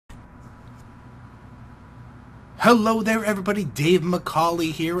Hello there everybody, Dave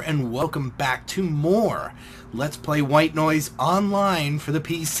McCauley here, and welcome back to more Let's Play White Noise online for the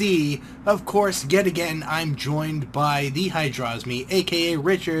PC. Of course, yet again, I'm joined by TheHydrosme, aka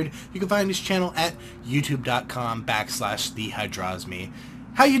Richard. You can find his channel at youtube.com/TheHydrosme.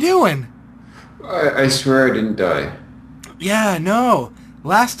 How you doing? I swear I didn't die. Yeah, no.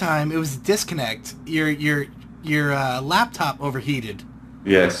 Last time it was a disconnect. Your laptop overheated.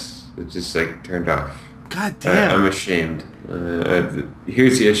 Yes, it just like turned off. God damn. I'm ashamed.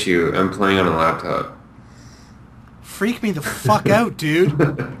 Here's the issue. I'm playing on a laptop. Freak me the fuck out, dude.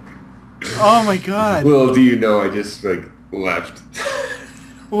 Oh my god. Well, do you know I just like left?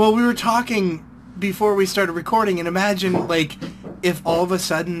 Well, we were talking before we started recording, and imagine like if all of a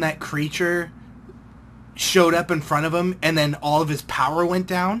sudden that creature showed up in front of him and then all of his power went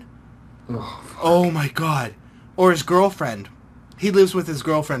down. Oh, fuck. Oh my god. Or his girlfriend. He lives with his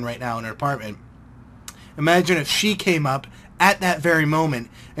girlfriend right now in her apartment. Imagine if she came up at that very moment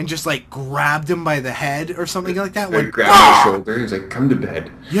and just like grabbed him by the head or something like that. Like, grabbed my shoulder. He's like, "Come to bed."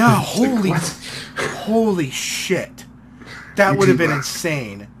 Yeah, holy shit. That would have been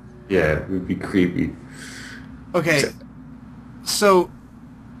insane. Yeah, it would be creepy. Okay, so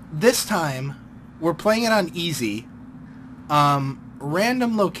this time we're playing it on easy.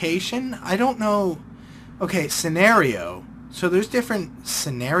 Random location. I don't know. Okay, scenario. So there's different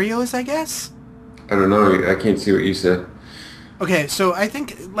scenarios, I guess. I don't know. I can't see what you said. Okay, so I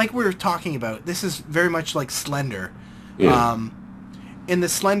think, like we were talking about, this is very much like Slender. Yeah. In the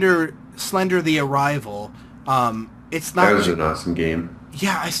Slender the Arrival, it's not... That was an awesome game.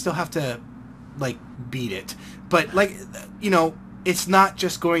 Yeah, I still have to, like, beat it. But, like, you know, it's not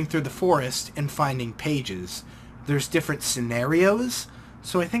just going through the forest and finding pages. There's different scenarios.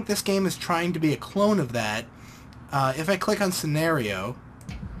 So I think this game is trying to be a clone of that. If I click on scenario...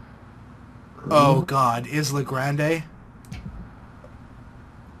 Oh god, Isla Grande,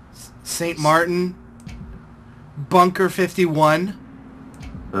 St. Martin, Bunker 51.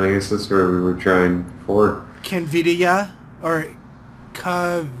 I guess that's where we were trying for. Canvidia, or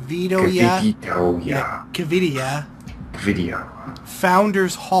Cavidoya. Yeah. Cavidia. Video.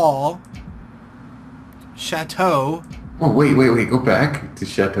 Founders Hall. Chateau. Oh, wait. Go back to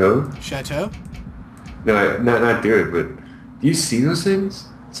Chateau. Chateau? No, not do it, but do you see those things?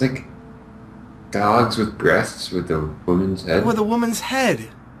 It's like dogs with breasts with a woman's head. With a woman's head.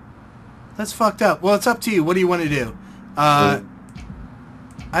 That's fucked up. Well, it's up to you. What do you want to do? I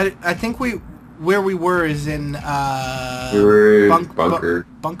think where we were is in we were in Bunker.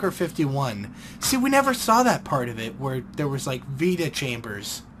 Bunker 51. See, we never saw that part of it where there was like Vita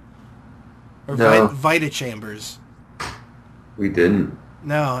chambers. Or No. Vita chambers. We didn't.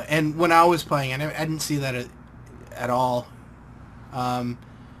 No, and when I was playing, I didn't see that at all.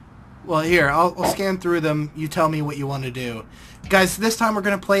 Well, here, I'll scan through them. You tell me what you want to do. Guys, this time we're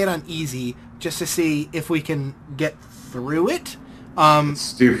going to play it on easy, just to see if we can get through it.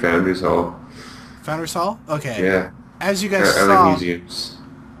 Let's do Founders Hall. Founders Hall? Okay. Yeah. As you guys Other saw... museums.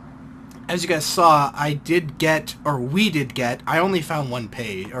 As you guys saw, we did get... I only found one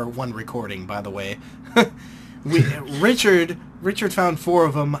page, or one recording, by the way. Richard found 4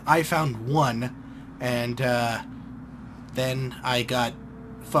 of them. I found 1. And, then I got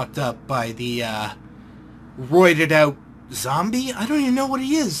fucked up by the roided out zombie. I don't even know what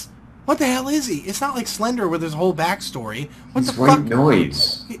he is. What the hell is he? It's not like Slender where there's a whole backstory. What the fuck? White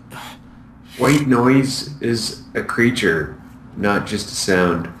Noise. White Noise is a creature, not just a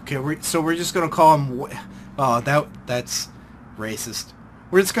sound. Okay, so we're just gonna call him. Oh, that's racist.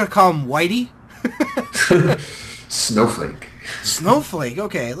 We're just gonna call him Whitey. Snowflake. Snowflake.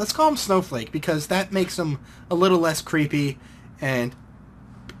 Okay, let's call him Snowflake because that makes him a little less creepy, and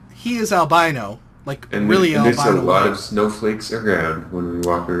he is albino, like really albino. There's a lot of snowflakes around when we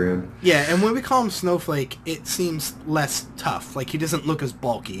walk around. Yeah, and when we call him Snowflake, it seems less tough. Like he doesn't look as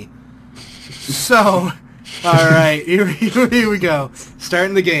bulky. So, all right, here we go.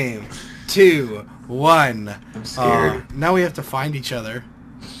 Starting the game. 2, 1. I'm scared. Now we have to find each other.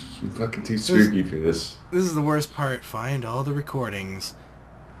 I'm fucking too spooky for this. This is the worst part. Find all the recordings.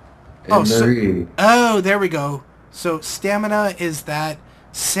 And oh, there we go. So stamina is that.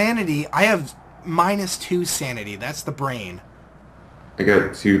 Sanity, I have -2 sanity. That's the brain. I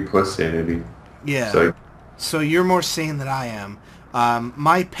got 2 plus sanity. Yeah. So you're more sane than I am.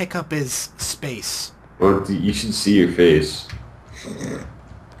 My pickup is space. Well, you should see your face.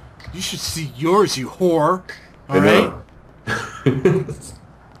 You should see yours, you whore. I know.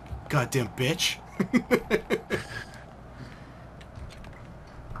 Goddamn bitch.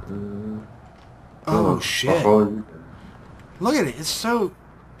 Oh shit. Look at it. It's so...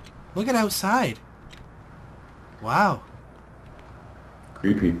 Look at outside. Wow.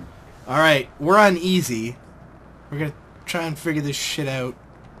 Creepy. Alright, we're on easy. We're gonna try and figure this shit out.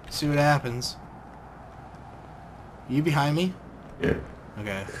 See what happens. You behind me? Yeah.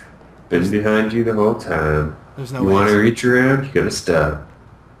 Okay. Been behind you the whole time. There's no You way. want to reach around, you gotta stop.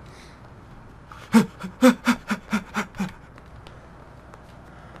 I'm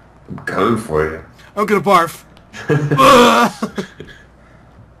coming for you. I'm gonna barf.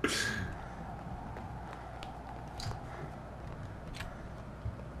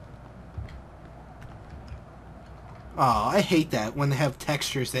 Oh, I hate that when they have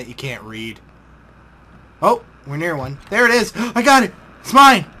textures that you can't read. Oh, we're near one. There it is. I got it. It's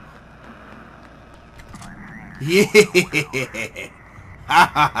mine. Yeah. Ha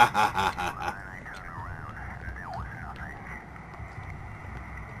ha ha ha ha.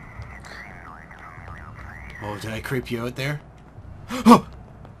 Oh, did I creep you out there?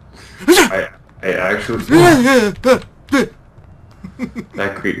 I actually...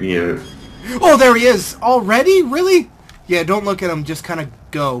 That creeped me out. Oh, there he is! Already? Really? Yeah, don't look at him. Just kind of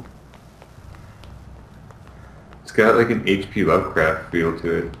go. It's got like an HP Lovecraft feel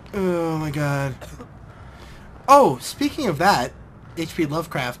to it. Oh my god. Oh, speaking of that, HP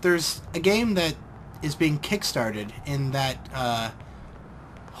Lovecraft, there's a game that is being kickstarted in that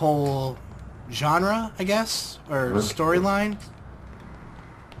whole genre, I guess, or Okay. storyline.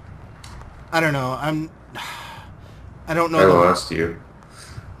 I don't know. I don't know. I lost you.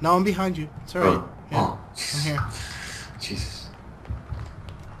 No, I'm behind you. It's alright. Oh, Yeah, oh, I'm here. Jesus.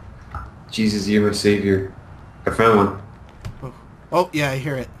 Jesus, you're my savior. I found one. Oh, yeah, I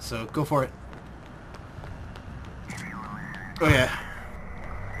hear it. So go for it. Oh, yeah.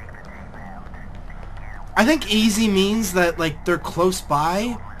 I think easy means that, like, they're close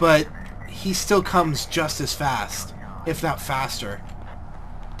by, but he still comes just as fast, if not faster.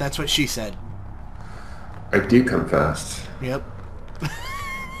 That's what she said. I do come fast. Yep.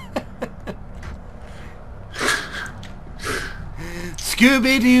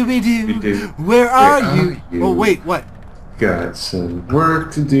 Scooby-Dooby-Doo, where are you? Oh, wait, what? Got some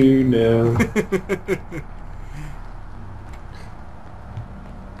work to do now.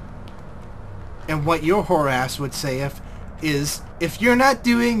 And what your whore ass would say is, if you're not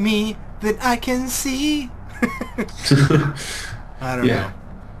doing me, then I can see. I don't know.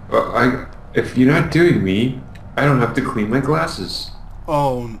 Well, if you're not doing me, I don't have to clean my glasses.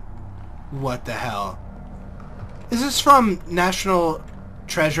 Oh, what the hell? Is this from National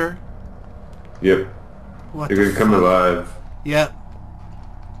Treasure? Yep. What They're the gonna come fuck? alive. Yep.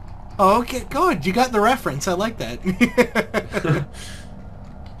 Oh, okay, good. You got the reference. I like that.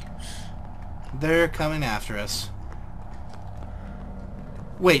 They're coming after us.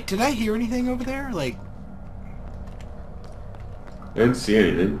 Wait, did I hear anything over there? Like, I didn't see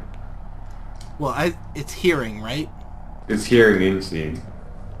anything. well, it's hearing, right? It's hearing and seeing.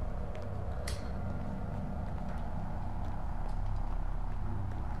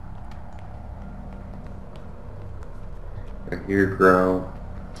 I hear growl.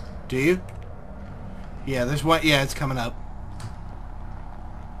 Do you? Yeah, there's one. Yeah, it's coming up.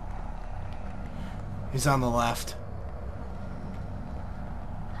 He's on the left.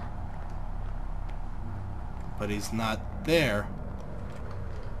 But he's not there.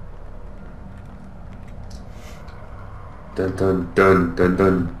 Dun dun dun dun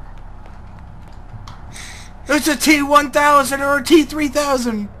dun. It's a T-1000 or a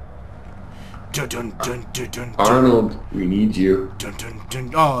T-3000. Dun dun dun dun dun. Arnold, we need you. Dun dun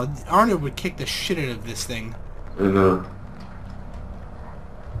dun. Oh, Arnold would kick the shit out of this thing. I know.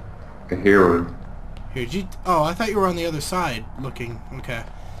 I hear one. Here, oh, I thought you were on the other side looking. Okay.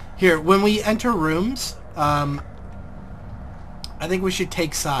 Here, when we enter rooms, I think we should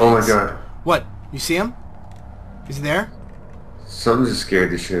take sides. Oh my god. What? You see him? Is he there? Something just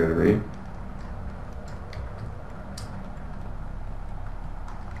scared the shit out of me.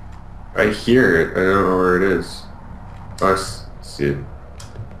 I hear it. I don't know where it is. Oh, I see it.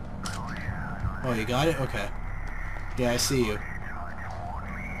 Oh, you got it? Okay. Yeah, I see you.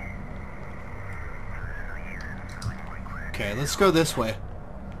 Okay, let's go this way.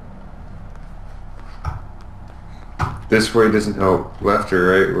 This way doesn't help. Left or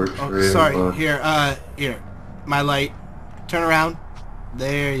right works Oh, for you. sorry. Here. My light. Turn around.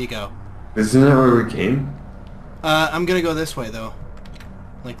 There you go. Isn't that where we came? I'm gonna go this way, though.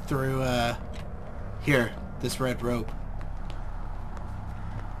 Like, through, here. This red rope.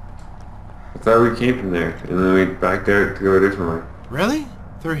 I thought we came from there, and then we backed out to go a different way. Really?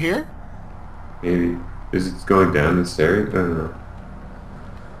 Through here? Maybe. Is it going down the stairs? I don't know.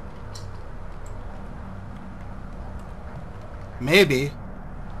 Maybe.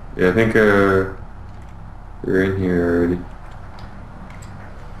 Yeah, I think, We're in here already.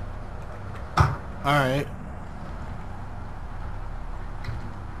 Alright.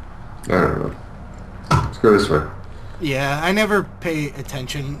 I don't know. Let's go this way. Yeah, I never pay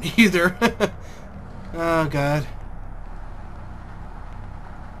attention either. Oh, God.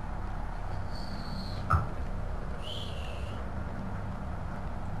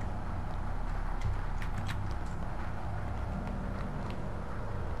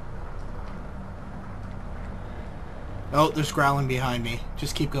 Oh, there's growling behind me.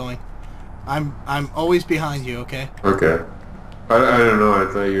 Just keep going. I'm always behind you, okay? Okay. I don't know. I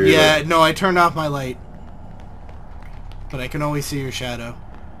thought you were Yeah, like... no, I turned off my light. But I can always see your shadow.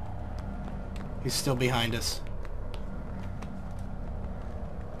 He's still behind us.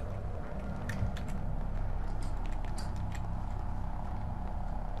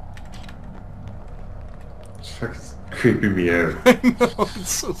 It's fucking creeping me out. I know,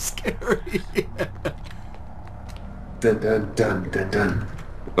 it's so scary. Dun dun dun dun dun.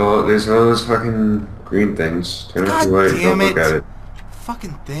 Oh, there's one of those fucking green things. Turn off God the light. damn Don't look it. at it.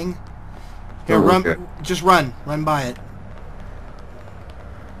 Fucking thing. Here, Don't run. look Just run. Run by it.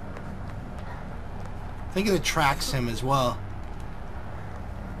 I think it attracts him as well.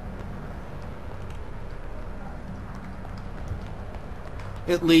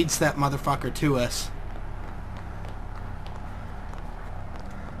 It leads that motherfucker to us.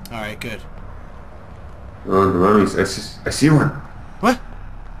 Alright, good. Oh, the mummies. I see one. What?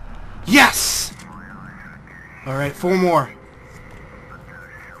 Yes! Alright, 4 more.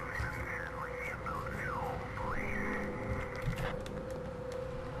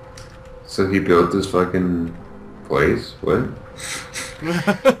 So he built this fucking place? What?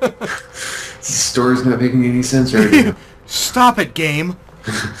 This story's not making any sense right now. Stop it, game.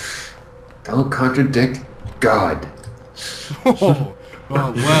 Don't contradict God. Oh,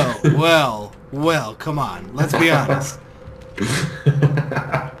 well, come on. Let's be honest.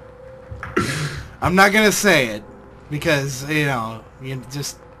 I'm not gonna say it because, you know, you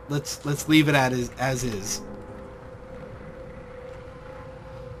just let's leave it as is.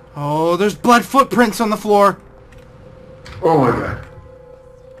 Oh, there's blood footprints on the floor. Oh my God.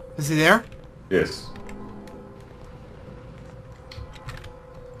 Is he there? Yes.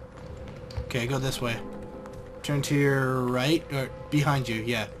 Okay, go this way. Turn to your right or behind you.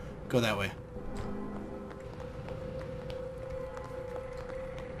 Yeah, go that way.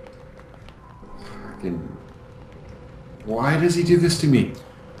 Fucking... Why does he do this to me?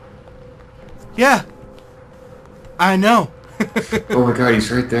 Yeah. I know. Oh my God,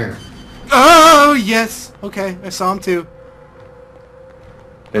 he's right there. Oh, yes. Okay, I saw him too.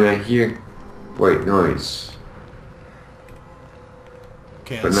 And I hear white noise.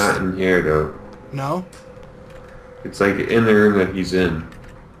 Okay, But not in here though. No? It's like in the room that he's in.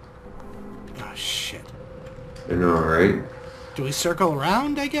 Oh, shit. I know, right? Do we circle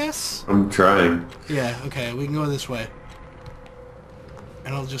around, I guess? I'm trying. Yeah, okay, we can go this way.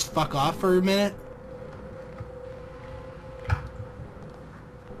 And I'll just fuck off for a minute.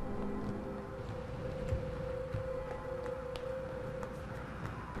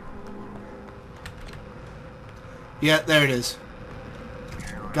 Yeah, there it is.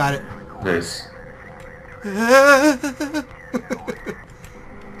 Got it. Nice.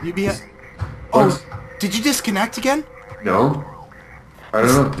 You be a... Oh, What? did you disconnect again? No? I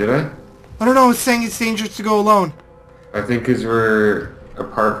don't know, did I? I don't know, it's saying it's dangerous to go alone. I think because we're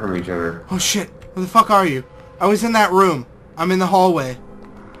apart from each other. Oh shit, where the fuck are you? I was in that room. I'm in the hallway.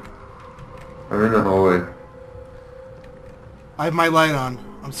 I'm in the hallway. I have my light on.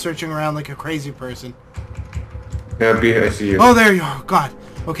 I'm searching around like a crazy person. Yeah, I see you. Oh, there you are. God.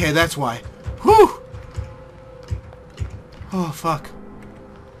 Okay, that's why. Whew! Oh, fuck.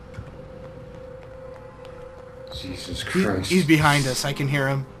 Jesus Christ. He's behind us. I can hear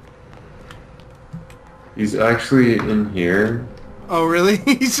him. He's actually in here. Oh, really?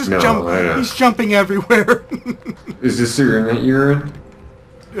 He's just No, I know. He's jumping everywhere. Is this the room that you're in?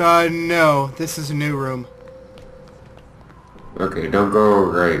 No. This is a new room. Okay, don't go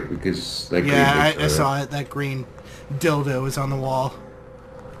right because that Yeah, green I saw it. That green dildo is on the wall.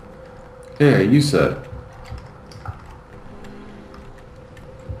 Yeah, you said.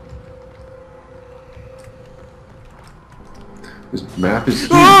 This map is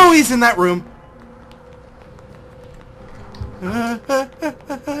huge. Oh, he's in that room.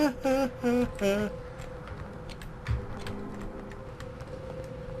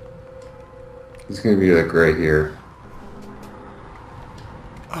 He's gonna be like right here.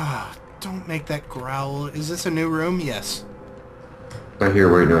 Don't make that growl. Is this a new room? Yes. I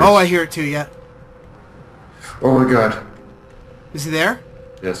hear white noise. Oh, I hear it too, yeah. Oh my God. Is he there?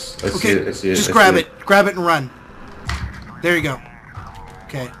 Yes, I see Okay, it. I see it. just I grab see it. Grab it and run. There you go.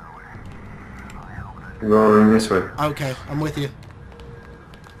 Okay. I'm going this way. Okay, I'm with you.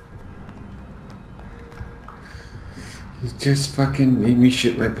 You just fucking made me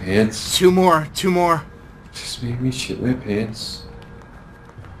shit my pants. Two more. Two more. Just made me shit my pants.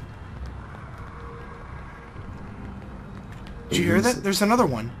 Did you hear that? There's another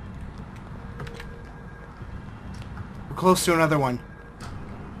one. We're close to another one.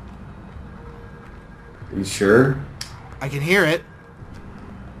 Are you sure? I can hear it.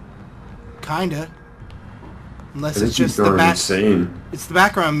 Kinda. Unless I it's think he's just the going insane. It's the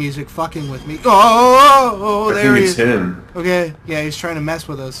background music fucking with me. Oh, I there think he it's is. him. Okay, yeah, he's trying to mess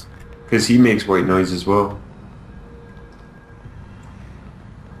with us. Because he makes white noise as well.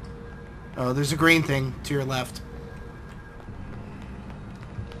 Oh, there's a green thing to your left.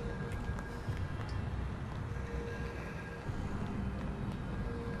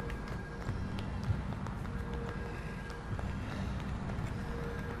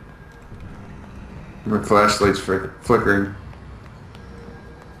 My flashlight's flickering.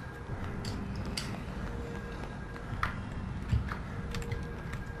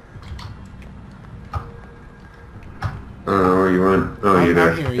 I don't know where you went. Oh, you're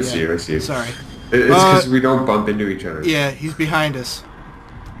there. I'm here, I see you. I see you. Sorry. It's because we don't bump into each other. Yeah, he's behind us.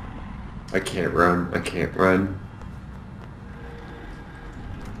 I can't run. I can't run.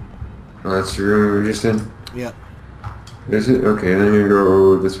 Oh, that's the room we were just in? Yep. Is it? Okay, then you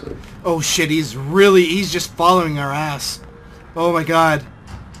go this way. Oh shit, he's just following our ass. Oh my god.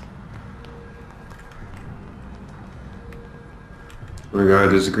 Oh my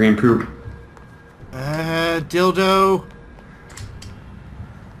god, there's a green poop. Dildo.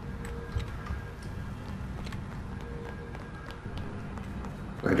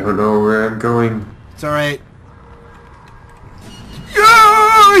 I don't know where I'm going. It's alright.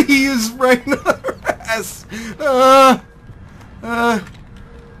 Oh, he is right on our ass.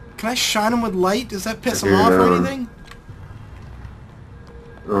 Can I shine him with light? Does that piss him off or anything?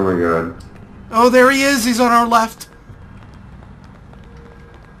 Oh my god. Oh, there he is. He's on our left.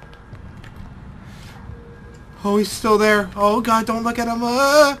 Oh, he's still there. Oh god, don't look at him.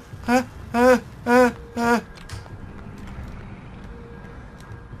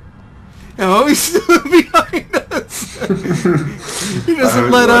 Oh, he's still behind us. He doesn't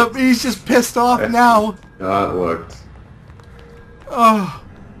let up. He's just pissed off now. Not looked. Oh.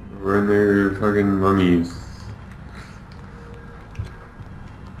 We're in their fucking mummies.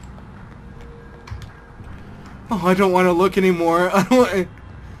 Oh, I don't want to look anymore. I don't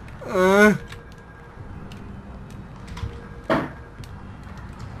want.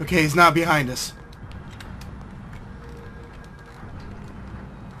 Okay, he's not behind us.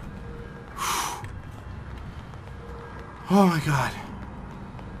 Oh my god.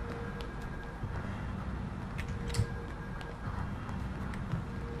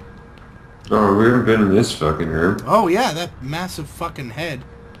 Oh, we haven't been in this fucking room. Oh yeah, that massive fucking head.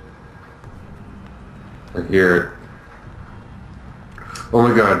 I hear it. Oh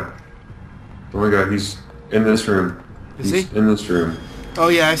my god. Oh my god, he's in this room. Is he's he? in this room. Oh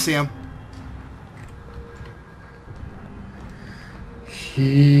yeah, I see him.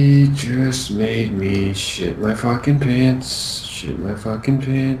 He just made me shit my fucking pants. Shit my fucking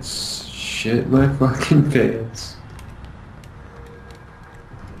pants. Shit my fucking pants.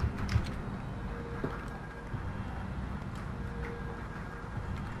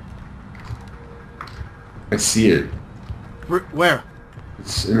 I see it. Where?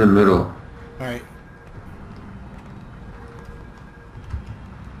 It's in the middle. Alright.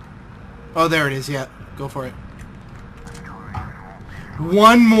 Oh, there it is, yeah. Go for it.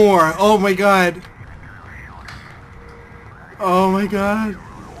 One more! Oh my god! Oh my god!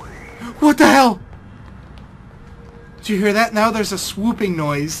 What the hell? Did you hear that? Now there's a swooping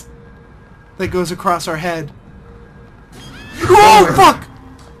noise that goes across our head. Oh, fuck!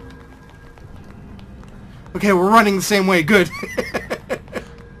 Okay, we're running the same way. Good.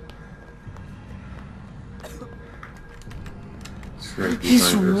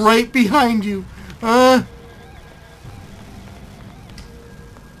 He's right behind you. Don't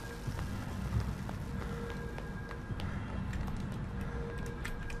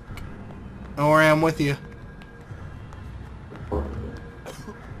worry, I'm with you.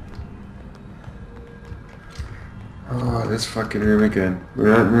 Oh, this fucking room again. We're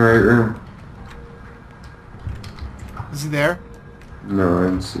not in the right room. Is he there? No, I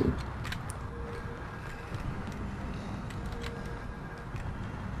didn't see it.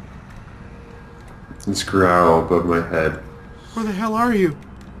 This growl above my head. Where the hell are you?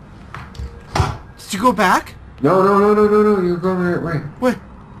 Did you go back? No, you're going the right way. What?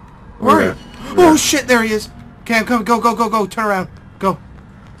 Where are you? Okay. Oh shit, there he is. Okay, I'm coming. Go, go, go, go. Turn around. Go.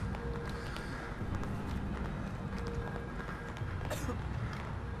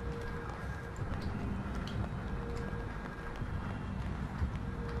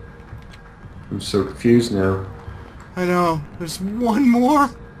 I'm so confused now. I know. There's one more.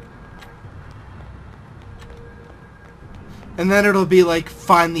 And then it'll be like,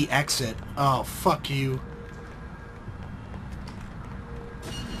 find the exit. Oh, fuck you.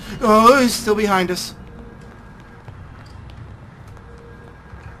 Oh, he's still behind us.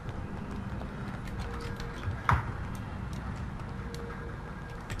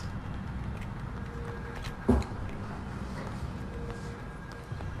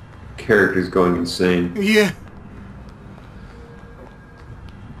 Character's going insane. Yeah.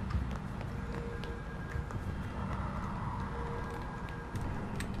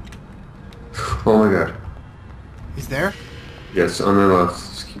 Oh my god. He's there? Yes, on the left.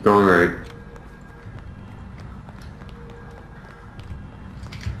 Just keep going right.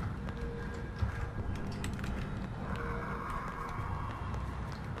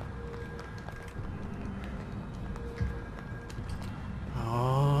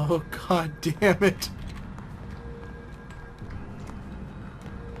 Oh, god damn it.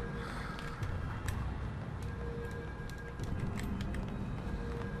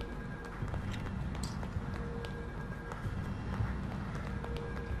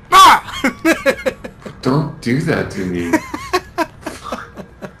 Ah! Don't do that to me.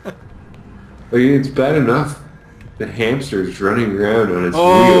 Like, it's bad enough the hamster's running around on its wheel.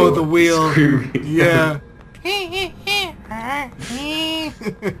 Oh, the wheel. Screaming. Yeah. I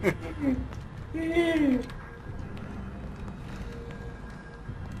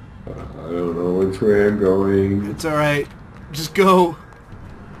don't know which way I'm going. It's alright. Just go.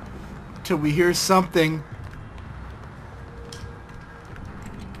 Till we hear something.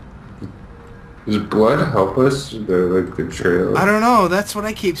 Does blood help us? The trail? I don't know. That's what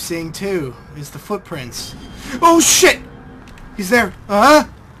I keep seeing too. Is the footprints. Oh shit! He's there.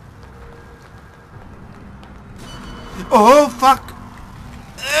 Oh fuck!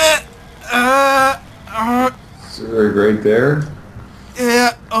 So like right there?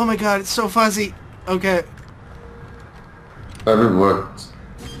 Yeah. Oh my god, it's so fuzzy. Okay. I haven't looked.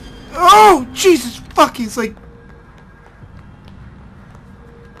 Oh Jesus fuck! He's like.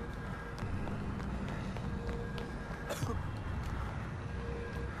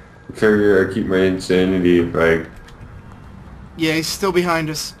 I figure I keep my insanity if I... Yeah, he's still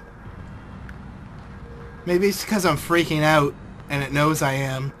behind us. Maybe it's because I'm freaking out and it knows I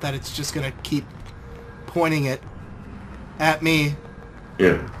am, that it's just gonna keep pointing it at me.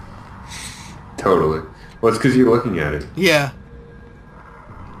 Yeah. Totally. Well, it's because you're looking at it. Yeah.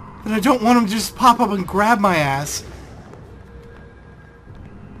 But I don't want him to just pop up and grab my ass.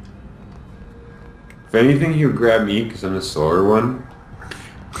 If anything, he'll grab me because I'm the slower one.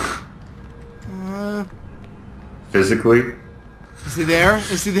 Physically. Is he there?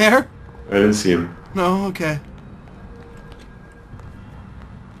 Is he there? I didn't see him. No, okay.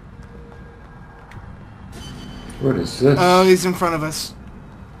 What is this? Oh, he's in front of us.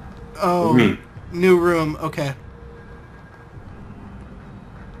 Oh, Me. new room. Okay.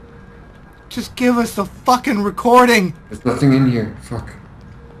 Just give us the fucking recording. There's nothing in here. Fuck.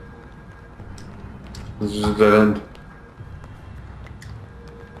 This is a dead end.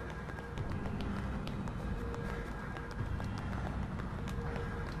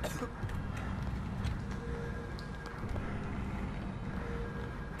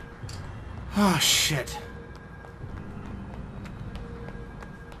 Oh, shit.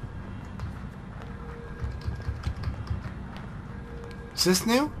 Is this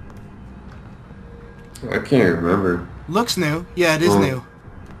new? I can't remember. Looks new. Yeah, it is new.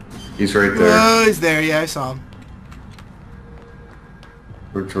 He's right there. Oh, he's there. Yeah, I saw him.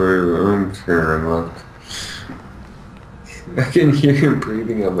 Which way? I'm turning left. I can hear him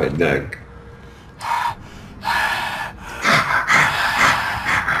breathing on my neck.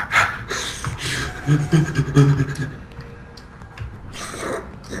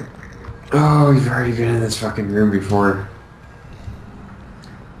 Oh, you've already been in this fucking room before.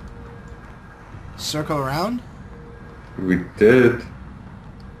 Circle around? We did.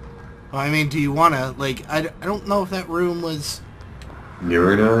 Well, I mean, do you want to, like, I don't know if that room was... New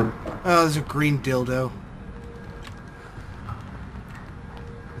or not? Oh, there's a green dildo.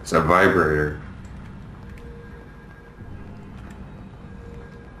 It's a vibrator.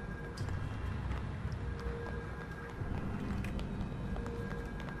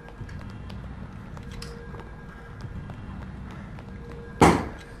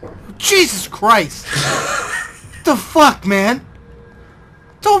 Jesus Christ! The fuck, man?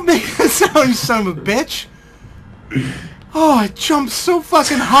 Don't make... sound, you son of a bitch. Oh, I jumped so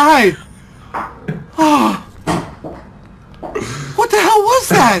fucking high. Oh. What the hell was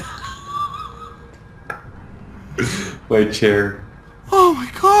that? My chair. Oh my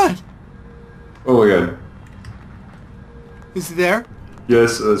god. Oh my god. Is he there?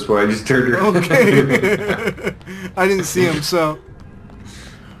 Yes, that's why I just turned around. Okay. I didn't see him, so...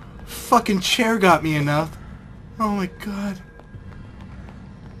 Fucking chair got me enough. Oh my god.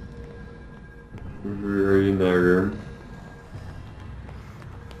 We're in that room.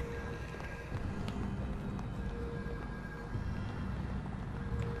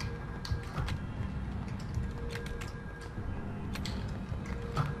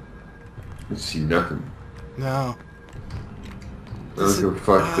 I see nothing. No. I don't give a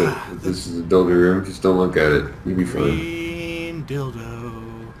fuck that this is a dildo room. Just don't look at it. You'll be fine. Green dildo.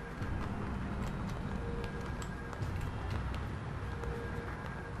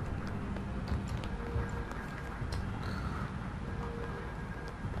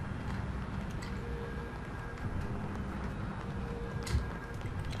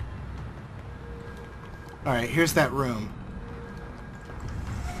 Alright, here's that room.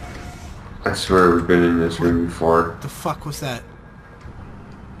 I swear we've been in this room before. The fuck was that?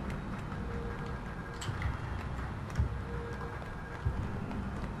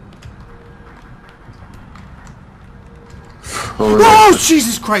 Oh, my Oh, God.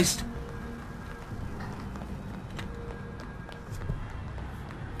 Jesus Christ!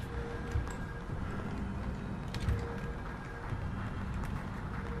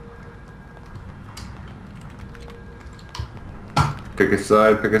 Pick a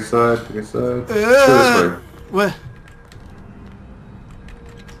side, pick a side, pick a side. Go this way. What?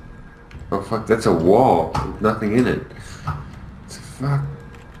 Oh fuck, that's a wall with nothing in it. What the fuck?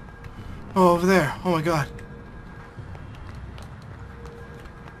 Oh, over there. Oh my god.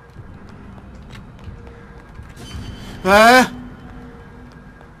 Ah!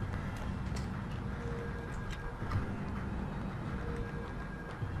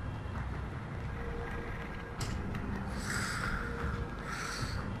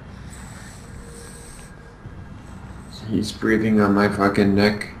 He's breathing on my fucking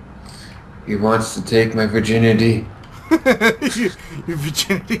neck. He wants to take my virginity. Your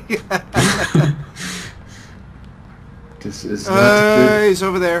virginity. This is not good. He's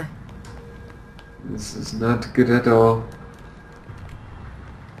over there. This is not good at all.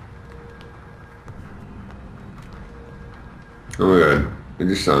 Oh my god, I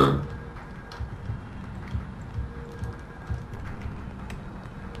just saw him.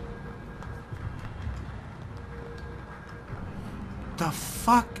 The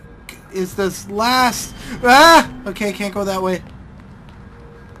fuck is this last? Ah! Okay, can't go that way.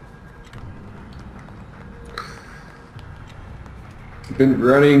 I've been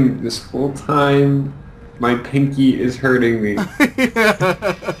running this whole time. My pinky is hurting me.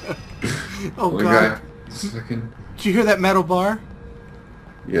 Oh my god. This fucking... Did you hear that metal bar?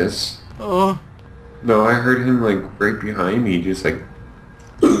 Yes. Oh. No, I heard him like right behind me, just like...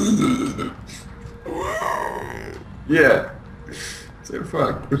 Yeah. So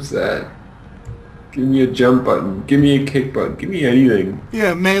fuck, what's that? Give me a jump button. Give me a kick button. Give me anything.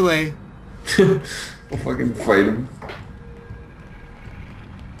 Yeah, melee. I'll fucking fight him.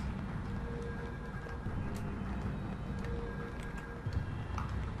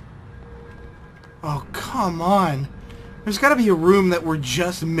 Oh, come on. There's gotta be a room that we're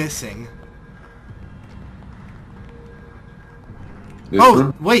just missing. This Oh,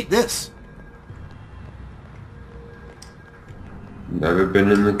 one? wait, this. Never been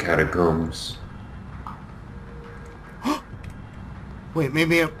in the catacombs. Wait,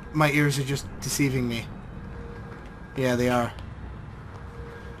 maybe my ears are just deceiving me. Yeah, they are.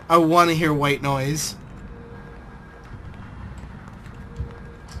 I want to hear white noise.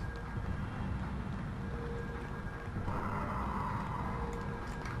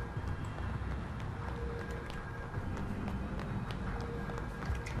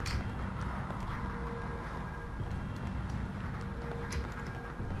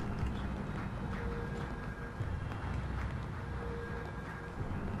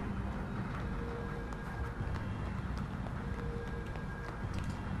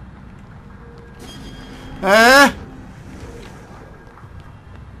 Ah!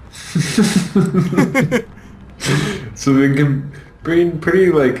 So we can be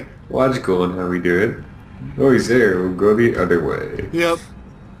pretty like logical on how we do it. Oh, he's there. We'll go the other way. Yep.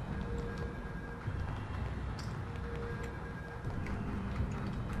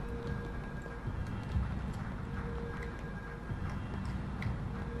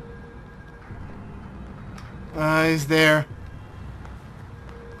 He's there.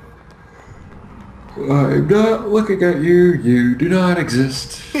 I'm not looking at you. You do not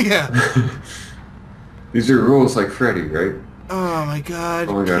exist. Yeah. These are rules like Freddy, right? Oh my god.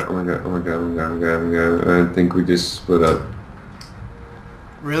 Oh my god, oh my god, oh my god, oh my god, oh my god, oh my god. I think we just split up.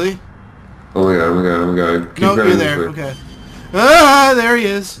 Really? Oh my god, oh my god, oh my god. Keep No, running you're this there. way. Okay. Ah, there he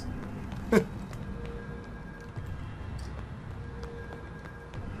is.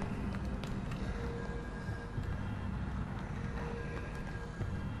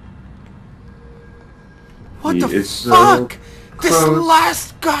 What He the is so fuck? This close.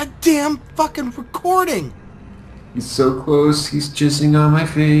 last goddamn fucking recording. He's so close. He's jizzing on my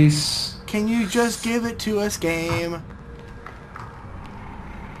face. Can you just give it to us, game?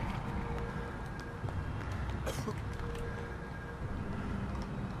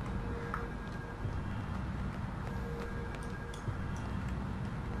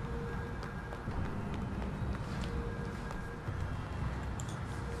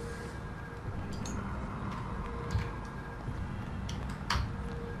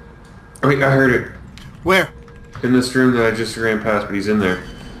 Wait, I heard it. Where? In this room that I just ran past, but he's in there.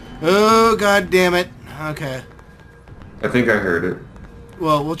 Oh, god damn it. Okay. I think I heard it.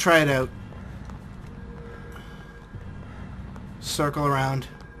 Well, we'll try it out. Circle around.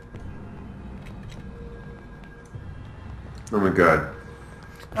 Oh my god.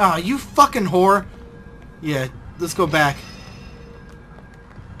 Ah, you fucking whore. Yeah, let's go back.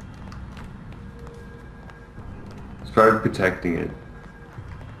 He's probably protecting it.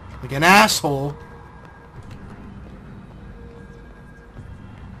 Like an asshole.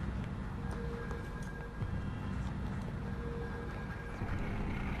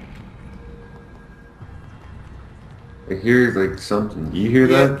 I hear like something. You hear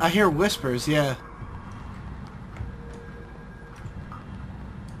Yeah, that? I hear whispers, yeah.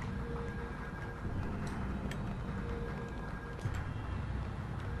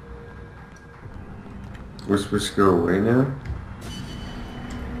 Whispers go away now?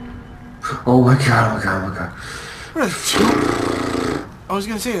 Oh my god, oh my god, oh my god. What are there two? I was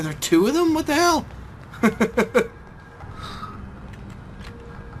gonna say, are there two of them? What the hell?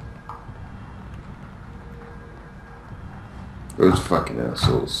 Those fucking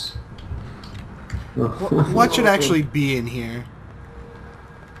assholes. What should actually be in here?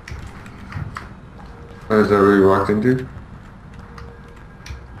 Oh, is that where you walked into?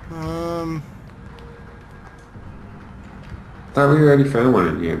 Thought we already found one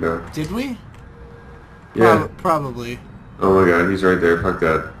in here though. Did we? Yeah. Probably. Oh my god, he's right there. Fuck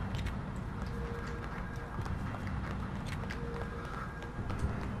that.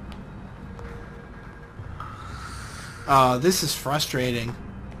 This is frustrating.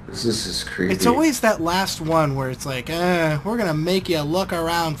 This is creepy. It's always that last one where it's like, we're gonna make you look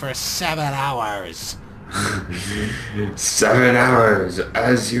around for 7 hours. 7 hours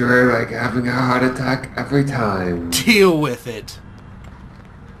as you're like having a heart attack every time. Deal with it.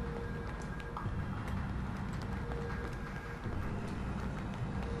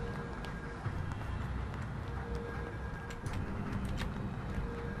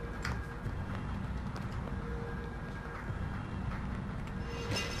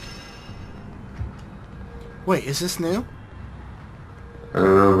 Wait, is this new? I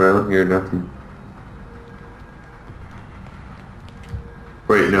don't know, but I don't hear nothing.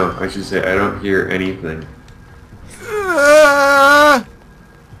 Wait, no, I should say I don't hear anything.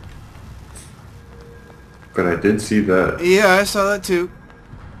 But I did see that. Yeah, I saw that too.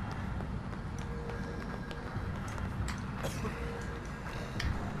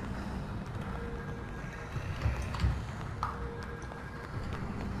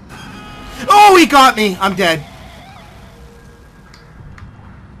 Oh, he got me! I'm dead.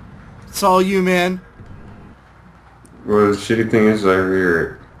 It's all you, man. Well, the shitty thing is I hear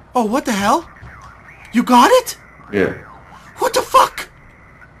it. Oh, what the hell? You got it? Yeah. What the fuck?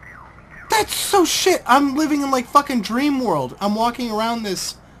 That's so shit. I'm living in like fucking dream world. I'm walking around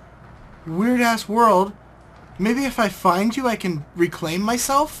this weird ass world. Maybe if I find you, I can reclaim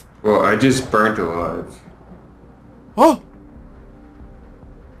myself? Well, I just burnt alive. Oh!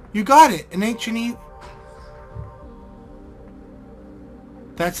 You got it. An ancient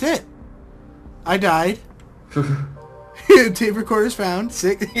That's it. I died. Tape recorders found.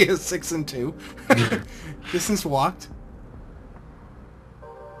 6 and 2. Distance walked.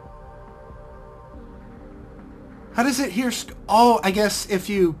 How does it hear? Oh, I guess if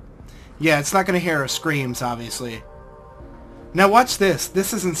you... Yeah, it's not going to hear screams, obviously. Now watch this.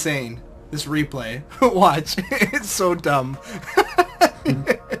 This is insane. This replay. Watch. It's so dumb.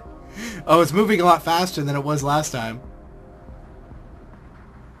 Oh, it's moving a lot faster than it was last time.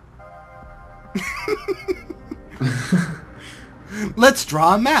 Let's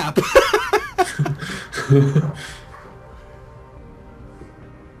draw a map.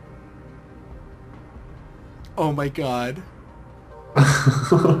 Oh my god.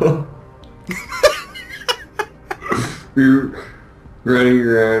 We were running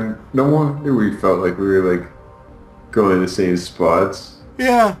around. No wonder we felt like we were like going to the same spots.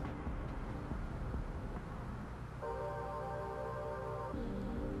 Yeah.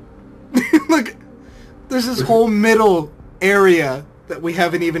 Look, there's this whole middle area that we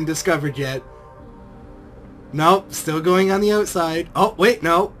haven't even discovered yet. Nope, still going on the outside. Oh, wait,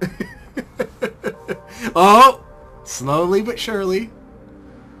 no. Oh, slowly but surely.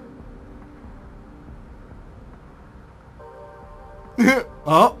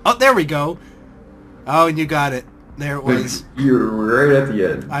 Oh, there we go. Oh, and you got it. There it was. You were right at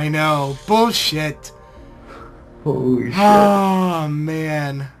the end. I know. Bullshit. Holy shit. Oh,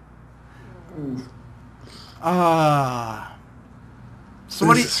 man. So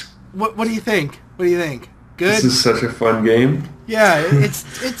what do you think? What do you think? Good? This is such a fun game. Yeah,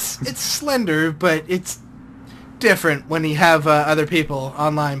 it's slender, but it's different when you have other people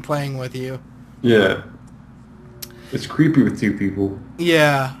online playing with you. Yeah. It's creepy with two people.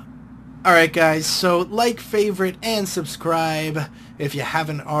 Yeah. Alright guys, so like, favorite, and subscribe if you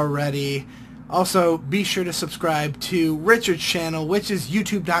haven't already. Also, be sure to subscribe to Richard's channel, which is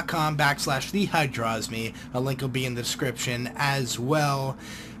youtube.com/TheHydrosme. A link will be in the description as well.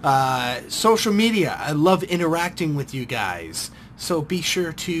 Social media. I love interacting with you guys. So be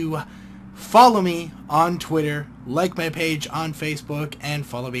sure to follow me on Twitter, like my page on Facebook, and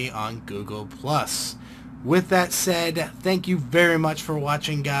follow me on Google+. With that said, thank you very much for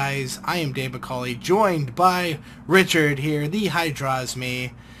watching, guys. I am Dave McCauley, joined by Richard here,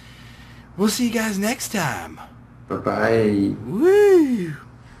 TheHydrosme. We'll see you guys next time. Bye-bye. Woo!